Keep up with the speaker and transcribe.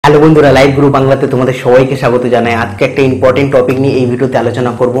Hello বন্ধুরা, live group বাংলাতে তোমাদের সবাইকে স্বাগত জানাই। আজকে একটা ইম্পর্টেন্ট টপিক নিয়ে এই ভিডিওতে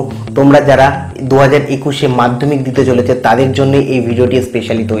আলোচনা করব। তোমরা যারা 2021-এ মাধ্যমিক দিতে চলেছে তাদের জন্য এই ভিডিওটি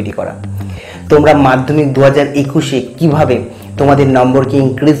স্পেশালি তৈরি করা। তোমরা মাধ্যমিক 2021-এ কিভাবে তোমাদের নম্বরকে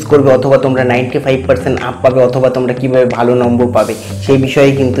ইনক্রিজ করবে, অথবা তোমরা 95% আপ পাবে, অথবা তোমরা কিভাবে ভালো নম্বর পাবে, সেই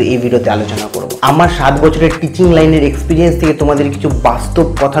বিষয়ে কিন্তু এই ভিডিওতে আলোচনা করব। আমার 7 বছরের টিচিং লাইনের এক্সপিরিয়েন্স থেকে তোমাদের কিছু বাস্তব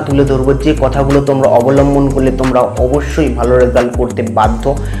কথা তুলে ধরবো, যে কথাগুলো তোমরা অবলম্বন করলে তোমরা অবশ্যই ভালো রেজাল্ট করতে বাধ্য,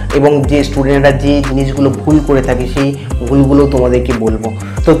 এবং যে স্টুডেন্টরা যে জিনিসগুলো ভুল করে থাকে সেই ভুলগুলো তোমাদেরকে বলবো।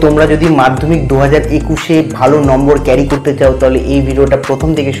 তো তোমরা যদি মাধ্যমিক 2021-এ ভালো নম্বর ক্যারি করতে চাও তাহলে এই ভিডিওটা প্রথম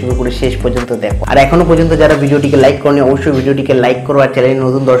থেকে শুরু করে শেষ পর্যন্ত দেখো। আর এখনো পর্যন্ত যারা ভিডিওটিকে লাইক করনি অবশ্যই ভিডিওটিকে লাইক করো, আর চ্যানেলে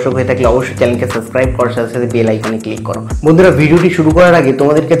নতুন দর্শক হয়ে থাকলে অবশ্যই চ্যানেলকে সাবস্ক্রাইব করার সাথে সাথে বেল আইকনে ক্লিক করো। বন্ধুরা, ভিডিওটি শুরু করার আগে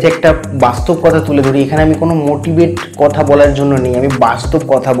তোমাদের কাছে একটা বাস্তব কথা তুলে ধরি। এখানে আমি কোনো মোটিভেট কথা বলার জন্য নেই, আমি বাস্তব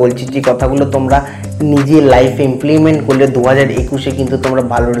কথা বলছি, যে কথাগুলো তোমরা নিজে লাইফে ইমপ্লিমেন্ট করলে 2021-এ কিন্তু তোমরা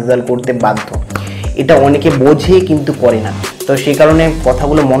ভালো রেজাল্ট করতে বাধ্য। এটা অনেকে বোঝে কিন্তু করে না, তো সেই কারণে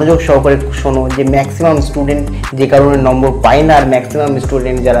কথাগুলো মনোযোগ সহকারে শোনো, যে ম্যাক্সিমাম স্টুডেন্ট যে কারণে নম্বর পায় না, আর ম্যাক্সিমাম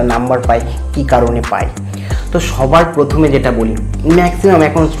স্টুডেন্ট যারা নাম্বার পায় কী কারণে পায়। তো সবার প্রথমে যেটা বলি, ম্যাক্সিমাম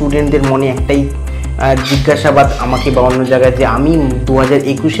এখন স্টুডেন্টদের মনে একটাই জিজ্ঞাসাবাদ আমাকে বা অন্য জায়গায়, যে আমি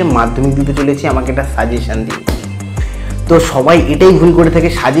 2021-এ মাধ্যমিক দিতে চলেছি, আমাকে একটা সাজেশান দিই। তো সবাই এটাই ভুল করে থাকে,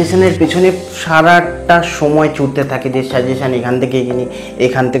 সাজেশনের পেছনে সারাটা সময় ছুটতে থাকে, যে সাজেশান এখান থেকে কিনি,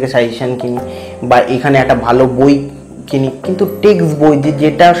 এখান থেকে সাজেশান কিনি, বা এখানে একটা ভালো বই কিনি। কিন্তু টেক্সট বই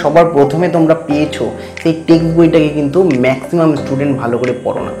যেটা সবার প্রথমে তোমরা পেয়েছো, সেই টেক্সট বইটাকে কিন্তু ম্যাক্সিমাম স্টুডেন্ট ভালো করে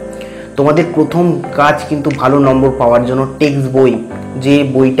পড়ো না। তোমাদের প্রথম কাজ কিন্তু ভালো নম্বর পাওয়ার জন্য টেক্সট বই, যে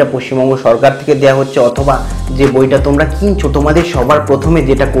বইটা পশ্চিমবঙ্গ সরকার থেকে দেওয়া হচ্ছে, অথবা যে বইটা তোমরা কিনছো, তোমাদের সবার প্রথমে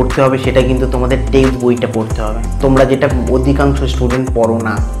যেটা করতে হবে সেটা কিন্তু তোমাদের টেক্সট বইটা পড়তে হবে। তোমরা যেটা অধিকাংশ স্টুডেন্ট পড়ো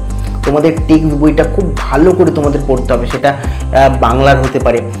না, তোমাদের টেক্সট বইটা খুব ভালো করে তোমাদের পড়তে হবে। সেটা বাংলার হতে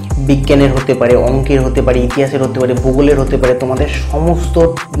পারে, বিজ্ঞানের হতে পারে, অঙ্কের হতে পারে, ইতিহাসের হতে পারে, ভূগোলের হতে পারে। তোমাদের সমস্ত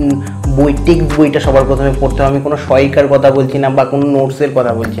বই টেক্সট বইটা সবার প্রথমে পড়তে হবে। আমি কোনো সহায়িকার কথা বলছি না, বা কোনো নোটসের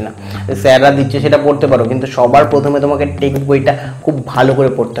কথা বলছি না। স্যাররা দিচ্ছে সেটা পড়তে পারো, কিন্তু সবার প্রথমে তোমাকে টেক্সট বইটা খুব ভালো করে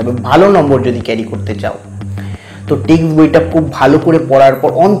পড়তে হবে, ভালো নম্বর যদি ক্যারি করতে চাও। তো টেক্সট বইটা খুব ভালো করে পড়ার পর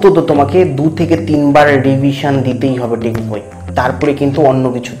অন্তত তোমাকে 2 থেকে 3 বার রিভিশন দিতেই হবে টেক্সট বই, তারপরে কিন্তু অন্য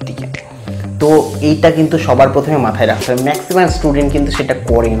কিছুর দিকে। তো এইটা কিন্তু সবার প্রথমে মাথায় রাখতে হবে। ম্যাক্সিমাম স্টুডেন্ট কিন্তু সেটা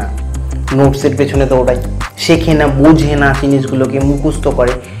করে না, নোটসের পেছনে দৌড়ায়, শেখে না, বোঝে না, জিনিসগুলোকে মুখস্থ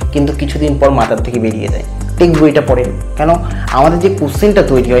করে, কিন্তু কিছুদিন পর মাথার থেকে বেরিয়ে যায়। টেক্সট বইটা পড়ে কেন? আমাদের যে কোশ্চেনটা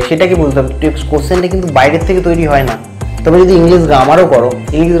তৈরি হয় সেটাকে বুঝতে হবে। টেক্সট কোশ্চেনটা কিন্তু বাইরের থেকে তৈরি হয় না। তবে যদি ইংলিশ গ্রামারও করো,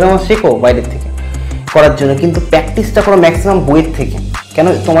 ইংলিশ গ্রামার শেখো বাইরের থেকে করার জন্য, কিন্তু প্র্যাকটিসটা করো ম্যাক্সিমাম বইয়ের থেকে। কেন?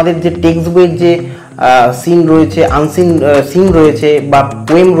 তোমাদের যে টেক্সট বইয়ের যে সিন রয়েছে, আনসিন সিন রয়েছে, বা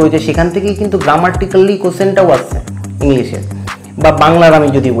পোয়েম রয়েছে, সেখান থেকেই কিন্তু গ্রামাটিক্যালি কোশ্চেনটাও আসছে ইংলিশের বা বাংলার। আমি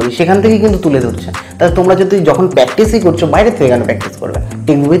যদি বলি, সেখান থেকেই কিন্তু তুলে ধরছে। তাহলে তোমরা যদি যখন প্র্যাকটিসই করছো, বাইরে থেকে কেন প্র্যাকটিস করবে?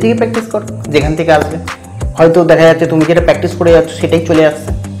 টেক্সট বই থেকে প্র্যাকটিস করো, যেখান থেকে আসবে। হয়তো দেখা যাচ্ছে তুমি যেটা প্র্যাকটিস করে যাচ্ছ সেটাই চলে আসছে।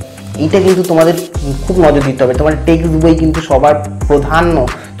 এইটা কিন্তু তোমাদের খুব নজর দিতে হবে। তোমার টেক্সট বই কিন্তু সবার প্রাধান্য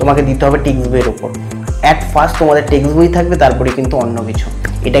তোমাকে দিতে হবে টেক্সট বইয়ের ওপর। অ্যাট ফার্স্ট তোমাদের টেক্সট বই থাকবে, তারপরে কিন্তু অন্য কিছু।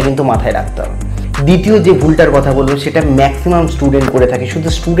 এটা কিন্তু মাথায় রাখতে হবে। দ্বিতীয় যে ভুলটার কথা বলবো, সেটা ম্যাক্সিমাম স্টুডেন্ট করে থাকে। শুধু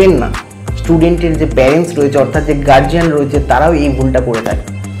স্টুডেন্ট না, স্টুডেন্টের যে প্যারেন্টস রয়েছে, অর্থাৎ যে গার্জিয়ান রয়েছে, তারাও এই ভুলটা করে থাকে।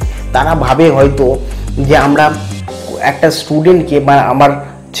 তারা ভাবে হয়তো যে আমরা একটা স্টুডেন্টকে বা আমার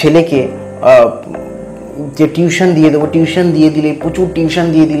ছেলেকে যে টিউশন দিয়ে দেবো, টিউশন দিয়ে দিলে, প্রচুর টিউশন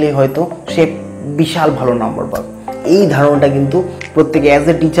দিয়ে দিলে হয়তো সে বিশাল ভালো নম্বর পাবে। এই ধারণাটা কিন্তু প্রত্যেকে, অ্যাজ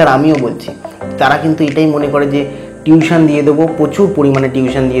এ টিচার আমিও বলছি, তারা কিন্তু এটাই মনে করে যে টিউশন দিয়ে দেবো, প্রচুর পরিমাণে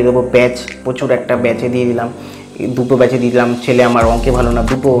টিউশন দিয়ে দেবো, ব্যাচ প্রচুর, একটা ব্যাচে দিয়ে দিলাম, 2টো ব্যাচে দিয়ে দিলাম, ছেলে আমার অঙ্কে ভালো না,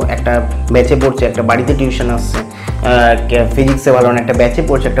 একটা ব্যাচে পড়ছে, একটা বাড়িতে টিউশন আসছে, ফিজিক্সে ভালো না, একটা ব্যাচে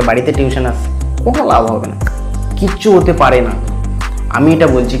পড়ছে, একটা বাড়িতে টিউশন আসছে। কোনো লাভ হবে না, কিচ্ছু হতে পারে না। আমি এটা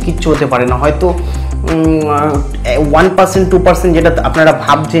বলছি, কিচ্ছু হতে পারে না। হয়তো 1% 2% যেটা আপনারা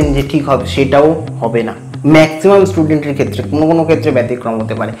ভাবছেন যে ঠিক হবে, সেটাও হবে না। ম্যাক্সিমাম স্টুডেন্টের ক্ষেত্রে কোনো ক্ষেত্রে ব্যতিক্রম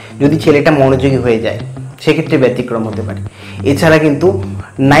হতে পারে। যদি ছেলেটা মনোযোগী হয়ে যায়, সেক্ষেত্রে ব্যতিক্রম হতে পারে। এছাড়া কিন্তু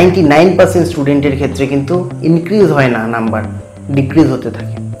 99% স্টুডেন্টের ক্ষেত্রে কিন্তু ইনক্রিজ হয় না, নাম্বার ডিক্রিজ হতে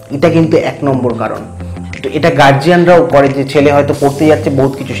থাকে। এটা কিন্তু 1 নম্বর কারণ। তো এটা গার্জিয়ানরাও করে, যে ছেলে হয়তো পড়তে যাচ্ছে,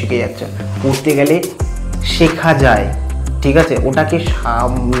 বহুত কিছু শিখে যাচ্ছে। পড়তে গেলে শেখা যায়, ঠিক আছে, ওটাকে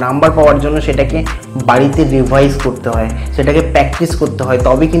নাম্বার পাওয়ার জন্য সেটাকে বাড়িতে রিভাইজ করতে হয়, সেটাকে প্র্যাকটিস করতে হয়,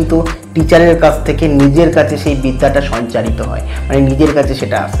 তবে কিন্তু টিচারের কাছ থেকে নিজের কাছে সেই বিদ্যাটা সঞ্চারিত হয়, মানে নিজের কাছে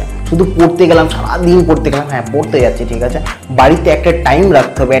সেটা আসে। শুধু পড়তে গেলাম, সারাদিন পড়তে গেলাম, হ্যাঁ পড়তে যাচ্ছি, ঠিক আছে, বাড়িতে একটা টাইম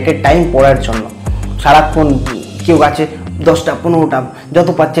রাখতে হবে, একটা টাইম পড়ার জন্য। সারাক্ষণ কেউ আছে 10টা 15টা যত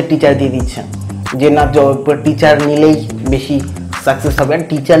পাচ্ছে টিচার দিয়ে দিচ্ছে, যে না টিচার নিলেই বেশি সাকসেস হবে। আর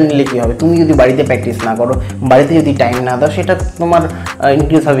টিচার নিলে কী হবে, তুমি যদি বাড়িতে প্র্যাকটিস না করো, বাড়িতে যদি টাইম না দাও, সেটা তোমার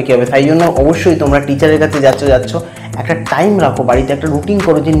ইনক্রিজ হবে কী হবে। তাই জন্য অবশ্যই তোমরা টিচারের কাছে যাচ্ছ একটা টাইম রাখো, বাড়িতে একটা রুটিন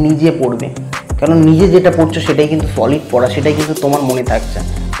করো যে নিজে পড়বে, কারণ নিজে যেটা পড়ছো সেটাই কিন্তু সলিড পড়া, সেটাই কিন্তু তোমার মনে থাকছে।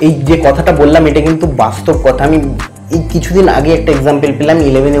 এই যে কথাটা বললাম এটা কিন্তু বাস্তব কথা। আমি এই কিছুদিন আগে একটা এক্সাম্পল পেলাম,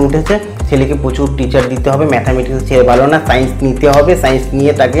 11-এ উঠেছে, ছেলেকে প্রচুর টিচার দিতে হবে, ম্যাথামেটিক্স ছেলে ভালো না, সায়েন্স নিতে হবে, সায়েন্স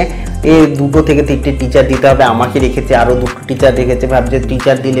নিয়ে তাকে 2 থেকে 3টে টিচার দিতে হবে। আমাকে রেখেছে, আরও 2টো টিচার রেখেছে, ভাবছে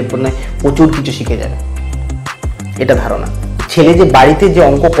টিচার দিলে প্রচুর কিছু শিখে যাবে, এটা ধারণা। ছেলে যে বাড়িতে যে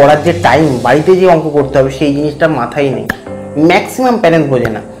অঙ্ক করার যে টাইম, বাড়িতে যে অঙ্ক করতে হবে সেই জিনিসটা মাথায় নেই। ম্যাক্সিমাম প্যারেন্টস বোঝে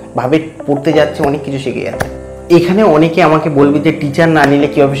না, ভাবে পড়তে যাচ্ছে অনেক কিছু শিখে যাচ্ছে। এখানে অনেকে আমাকে বলবে যে টিচার না নিলে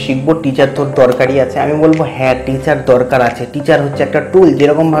কীভাবে শিখবো, টিচার তোর দরকারই আছে। আমি বলবো হ্যাঁ, টিচার দরকার আছে। টিচার হচ্ছে একটা টুল,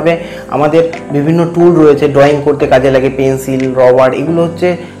 যেরকমভাবে আমাদের বিভিন্ন টুল রয়েছে ড্রয়িং করতে কাজে লাগে, পেন্সিল, রবার, এগুলো হচ্ছে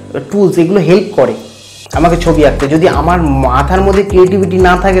টুলস, এগুলো হেল্প করে আমাকে ছবি আঁকতে। যদি আমার মাথার মধ্যে ক্রিয়েটিভিটি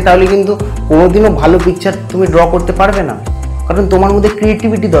না থাকে তাহলে কিন্তু কোনোদিনও ভালো পিকচার তুমি ড্র করতে পারবে না, কারণ তোমার মধ্যে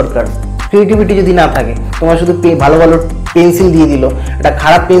ক্রিয়েটিভিটি দরকার। ক্রিয়েটিভিটি যদি না থাকে, তোমার শুধু ভালো ভালো পেন্সিল দিয়ে দিল, একটা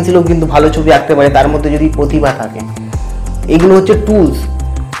খারাপ পেন্সিলও কিন্তু ভালো ছবি আঁকতে পারে, তার মধ্যে যদি প্রতিভা থাকে। এগুলো হচ্ছে টুলস,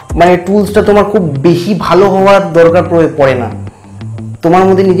 মানে টুলসটা তোমার খুব বেশি ভালো হওয়ার দরকার পড়ে না, তোমার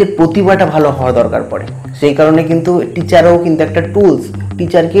মধ্যে নিজের প্রতিভাটা ভালো হওয়ার দরকার পড়ে। সেই কারণে কিন্তু টিচারও কিন্তু একটা টুলস।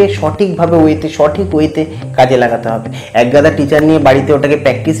 টিচারকে সঠিকভাবে সঠিক ওয়েতে কাজে লাগাতে হবে। এক গাদা টিচার নিয়ে বাড়িতে ওটাকে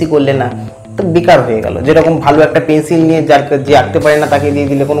প্র্যাকটিসই করলে না, তো বেকার হয়ে গেল। যেরকম ভালো একটা পেন্সিল নিয়ে যে আঁকতে পারে না তাকে দিয়ে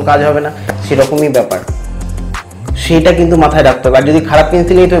দিলে কোনো কাজ হবে না, সেরকমই ব্যাপার। সেটা কিন্তু মাথায় রাখতে হবে। আর যদি খারাপ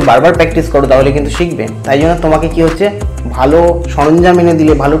পেন্সিল নিয়ে তুমি বারবার প্র্যাকটিস করো তাহলে কিন্তু শিখবে। তাই জন্য তোমাকে কি হচ্ছে, ভালো সরঞ্জাম এনে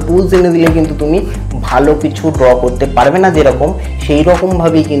দিলে, ভালো টুলস এনে দিলে কিন্তু তুমি ভালো কিছু ড্র করতে পারবে না। যেরকম সেই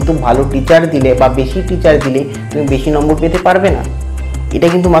রকমভাবেই কিন্তু ভালো টিচার দিলে বা বেশি টিচার দিলে তুমি বেশি নম্বর পেতে পারবে না। এটা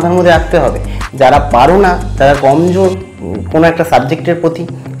কিন্তু মাথার মধ্যে রাখতে হবে। যারা পারো না, যারা কমজোর কোনো একটা সাবজেক্টের প্রতি,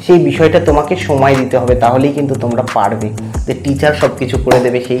 সেই বিষয়টা তোমাকে সময় দিতে হবে, তাহলেই কিন্তু তোমরা পারবে। যে টিচার সব কিছু করে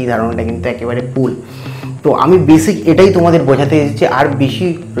দেবে সেই ধারণাটা কিন্তু একেবারে ভুল। তো আমি বেসিক এটাই তোমাদের বোঝাতে চেয়েছি, আর বেশি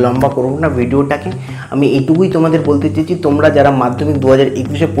লম্বা করব না ভিডিওটাকে। আমি এইটুকুই তোমাদের বলতে চেয়েছি, তোমরা যারা মাধ্যমিক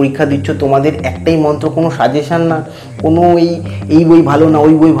 2021-এ পরীক্ষা দিচ্ছ, তোমাদের একটাই মন্ত্র, কোনো সাজেশান না, কোনো এই বই ভালো না,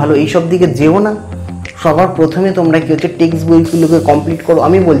 ওই বই ভালো, এইসব দিকে যেও না। সবার প্রথমে তোমরা কি হচ্ছে, টেক্সট বইগুলোকে কমপ্লিট করো।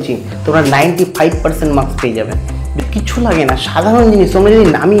 আমি বলছি তোমরা 95% মার্কস পেয়ে যাবে, কিছু লাগে না, সাধারণ জিনিস। তোমরা যদি,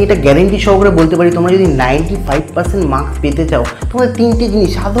 আমি এটা গ্যারেন্টি সহকারে বলতে পারি, তোমরা যদি 95% মার্কস পেতে চাও, তোমাদের 3টে জিনিস,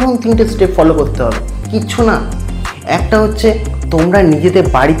 সাধারণ 3টে স্টেপ ফলো করতে হবে, কিচ্ছু না। একটা হচ্ছে তোমরা নিজেদের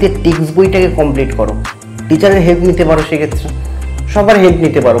বাড়িতে টেক্সট বইটাকে কমপ্লিট করো। টিচারের হেল্প নিতে পারো, সেক্ষেত্রে সবার হেল্প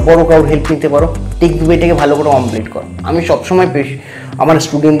নিতে পারো, বড় কারোর হেল্প নিতে পারো, টেক্সট বইটাকে ভালো করে কমপ্লিট করো। আমি সবসময় আমার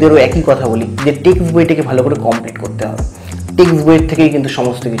স্টুডেন্টদেরও একই কথা বলি যে টেক্সট বইটাকে ভালো করে কমপ্লিট করতে হবে। টেক্সট বইয়ের থেকেই কিন্তু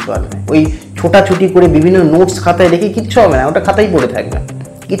সমস্ত কিছু আসবে। ওই ছোটাছুটি করে বিভিন্ন নোটস খাতায় রেখে কিচ্ছু হবে না, ওটা খাতাই পড়ে থাকবে,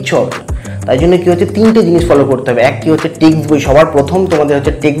 কিচ্ছু হবে না। তাই জন্য কী হচ্ছে, 3টে জিনিস ফলো করতে হবে। এক, কী হচ্ছে, টেক্সট বই, সবার প্রথম তোমাদের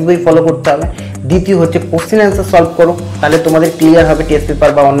হচ্ছে টেক্সট বই ফলো করতে হবে। দ্বিতীয় হচ্ছে কোশ্চেন অ্যান্সার সলভ করো, তাহলে তোমাদের ক্লিয়ার হবে টেস্ট পেপার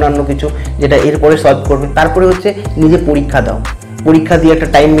বা অন্যান্য কিছু যেটা এরপরে সলভ করবে। তারপরে হচ্ছে নিজে পরীক্ষা দাও, পরীক্ষা দিয়ে একটা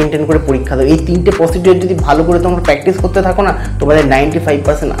টাইম মেনটেন করে পরীক্ষা দাও। এই 3টে প্রসিডিওর যদি ভালো করে তোমরা প্র্যাকটিস করতে থাকো না, তোমাদের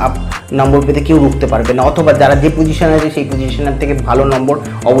 95% আপ নম্বর পেতে কেউ রুখতে পারবে না, অথবা যারা যে পজিশনে আছে সেই পজিশনের থেকে ভালো নম্বর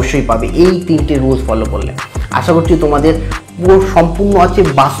অবশ্যই পাবে এই 3টে রুলস ফলো করলে। আশা করছি তোমাদের পুরো সম্পূর্ণ আছে,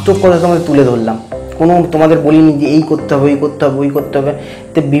 বাস্তব কথা তোমাদের তুলে ধরলাম। কোনো তোমাদের বলিনি যে এই করতে হবে, ওই করতে হবে, ওই করতে হবে।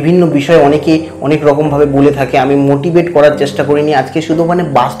 তো বিভিন্ন বিষয়ে অনেকে অনেক রকমভাবে বলে থাকে, আমি মোটিভেট করার চেষ্টা করিনি, আজকে শুধু মানে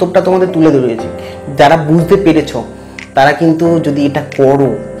বাস্তবটা তোমাদের তুলে ধরেছি। যারা বুঝতে পেরেছ তারা কিন্তু যদি এটা করো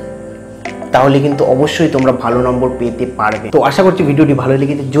তাহলে কিন্তু অবশ্যই তোমরা ভালো নম্বর পেতে পারবে। তো আশা করছি ভিডিওটি ভালো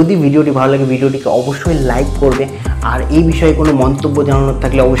লেগেছে। যদি ভিডিওটি ভালো লাগে ভিডিওটিকে অবশ্যই লাইক করবে, আর এই বিষয়ে কোনো মন্তব্য জানানোর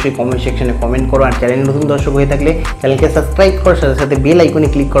থাকলে অবশ্যই কমেন্ট সেকশনে কমেন্ট করো। আর চ্যানেলে নতুন দর্শক হয়ে থাকলে চ্যানেলকে সাবস্ক্রাইব করার সাথে সাথে বেল আইকনে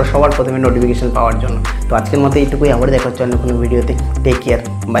ক্লিক করো সবার প্রথমে নোটিফিকেশন পাওয়ার জন্য। তো আজকের মতো এইটুকুই, আবার দেখা হচ্ছে অন্য কোনো ভিডিওতে। Take care,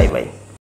 bye bye.